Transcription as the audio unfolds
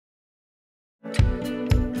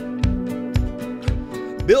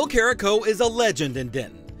Bill Carrico is a legend in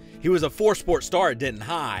Denton. He was a four-sport star at Denton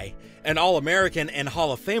High, an All-American and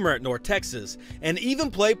Hall of Famer at North Texas, and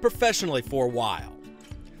even played professionally for a while.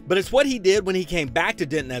 But it's what he did when he came back to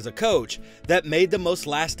Denton as a coach that made the most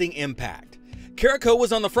lasting impact. Carrico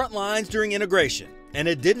was on the front lines during integration, and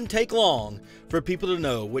it didn't take long for people to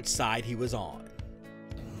know which side he was on.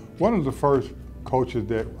 One of the first coaches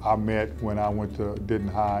that I met when I went to Denton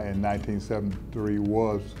High in 1973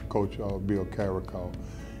 was Coach Bill Carrico.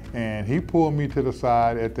 And he pulled me to the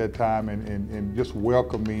side at that time and just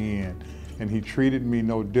welcomed me in. And he treated me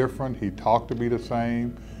no different. He talked to me the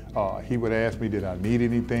same. He would ask me, did I need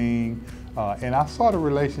anything? And I saw the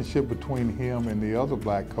relationship between him and the other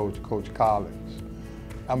black coach, Coach Collins.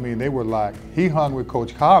 I mean, they were like, he hung with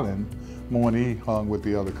Coach Collins more than he hung with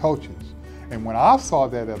the other coaches. And when I saw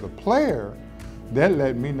that as a player, that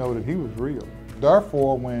let me know that he was real.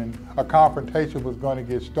 Therefore, when a confrontation was going to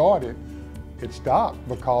get started, it stopped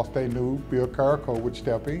because they knew Bill Carrico would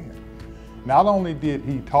step in. Not only did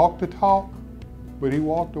he talk the talk, but he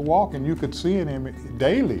walked the walk, and you could see it in him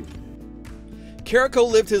daily. Carrico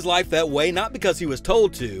lived his life that way not because he was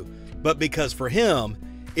told to, but because for him,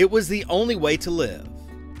 it was the only way to live.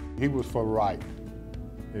 He was for right.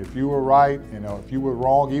 If you were right, if you were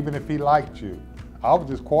wrong, even if he liked you. I was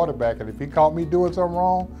his quarterback, and if he caught me doing something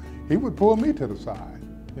wrong, he would pull me to the side,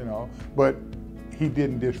 But he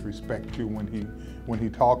didn't disrespect you when he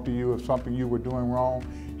talked to you of something you were doing wrong.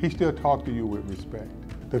 He still talked to you with respect.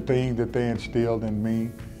 The thing that they instilled in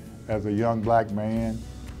me as a young black man,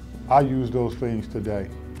 I use those things today.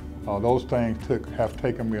 Those things have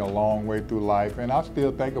taken me a long way through life, and I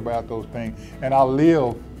still think about those things, and I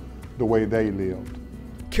live the way they lived.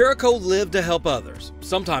 Carrico lived to help others,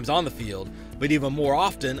 sometimes on the field, but even more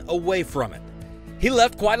often away from it. He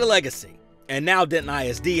left quite a legacy, and now Denton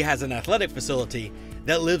ISD has an athletic facility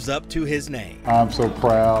that lives up to his name. I'm so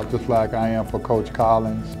proud, just like I am for Coach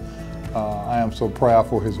Collins. I am so proud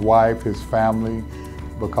for his wife, his family,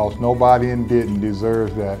 because nobody in Denton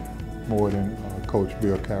deserves that more than Coach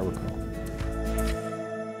Bill Carrico.